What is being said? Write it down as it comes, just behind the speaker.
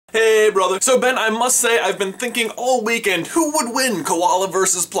brother. So Ben, I must say I've been thinking all weekend who would win, koala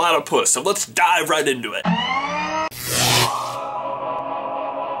versus platypus, so let's dive right into it.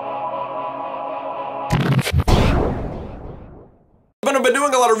 I've been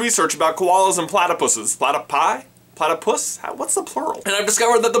doing a lot of research about koalas and platypuses. Platypus? What's the plural? And I've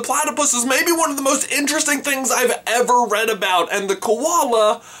discovered that the platypus is maybe one of the most interesting things I've ever read about, and the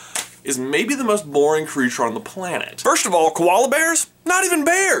koala is maybe the most boring creature on the planet. First of all, koala bears? Not even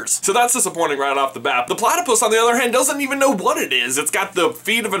bears! So that's disappointing right off the bat. The platypus, on the other hand, doesn't even know what it is. It's got the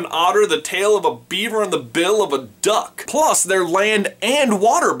feet of an otter, the tail of a beaver, and the bill of a duck. Plus, they're land and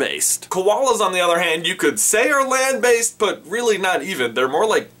water-based. Koalas, on the other hand, you could say are land-based, but really not even. They're more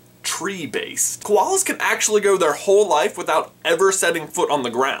like tree-based. Koalas can actually go their whole life without ever setting foot on the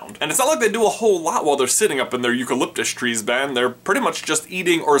ground. And it's not like they do a whole lot while they're sitting up in their eucalyptus trees, Ben. They're pretty much just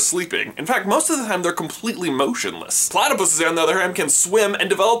eating or sleeping. In fact, most of the time they're completely motionless. Platypuses, on the other hand, can swim and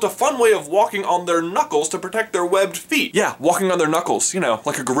developed a fun way of walking on their knuckles to protect their webbed feet. Yeah, walking on their knuckles, you know,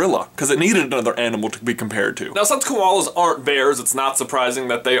 like a gorilla, because it needed another animal to be compared to. Now, since koalas aren't bears, it's not surprising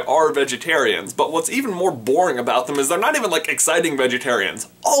that they are vegetarians, but what's even more boring about them is they're not even like exciting vegetarians.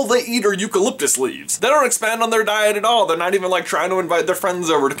 All they eat are eucalyptus leaves. They don't expand on their diet at all. They're not even like trying to invite their friends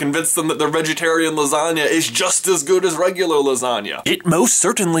over to convince them that their vegetarian lasagna is just as good as regular lasagna. It most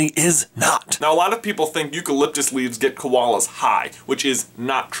certainly is not. Now, a lot of people think eucalyptus leaves get koalas high, which is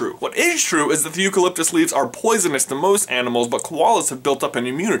not true. What is true is that the eucalyptus leaves are poisonous to most animals, but koalas have built up an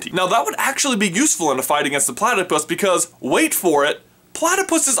immunity. Now, that would actually be useful in a fight against the platypus because, wait for it,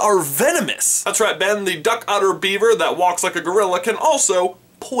 platypuses are venomous. That's right, Ben, the duck otter beaver that walks like a gorilla can also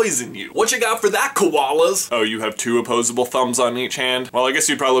poison you. What you got for that, koalas? Oh, you have two opposable thumbs on each hand? Well, I guess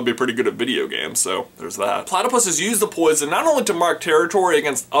you'd probably be pretty good at video games, so there's that. Platypuses use the poison not only to mark territory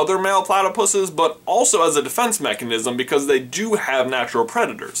against other male platypuses, but also as a defense mechanism because they do have natural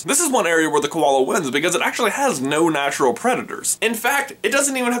predators. This is one area where the koala wins because it actually has no natural predators. In fact, it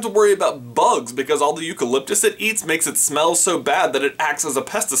doesn't even have to worry about bugs because all the eucalyptus it eats makes it smell so bad that it acts as a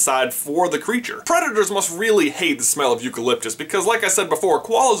pesticide for the creature. Predators must really hate the smell of eucalyptus because, like I said before,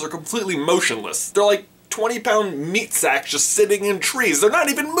 koalas are completely motionless. They're like 20-pound meat sacks just sitting in trees. They're not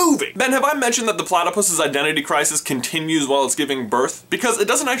even moving. Ben, have I mentioned that the platypus's identity crisis continues while it's giving birth? Because it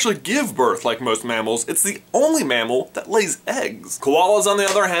doesn't actually give birth like most mammals. It's the only mammal that lays eggs. Koalas, on the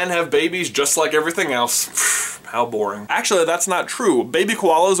other hand, have babies just like everything else. How boring. Actually, that's not true. Baby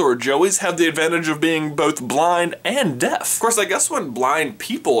koalas, or joeys, have the advantage of being both blind and deaf. Of course, I guess when blind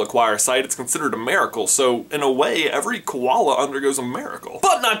people acquire sight, it's considered a miracle, so in a way, every koala undergoes a miracle.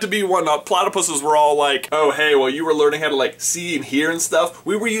 But not to be one-up, platypuses were all like, oh hey, well you were learning how to like see and hear and stuff,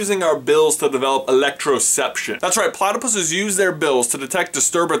 we were using our bills to develop electroception. That's right, platypuses use their bills to detect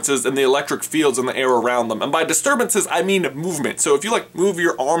disturbances in the electric fields in the air around them. And by disturbances, I mean movement. So if you like move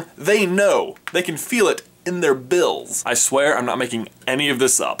your arm, they know. They can feel it in their bills. I swear I'm not making any of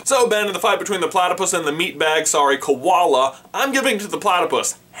this up. So Ben, in the fight between the platypus and the meatbag, sorry, koala, I'm giving to the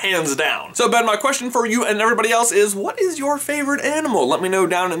platypus, hands down. So Ben, my question for you and everybody else is, what is your favorite animal? Let me know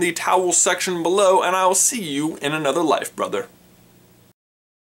down in the towel section below, and I will see you in another life, brother.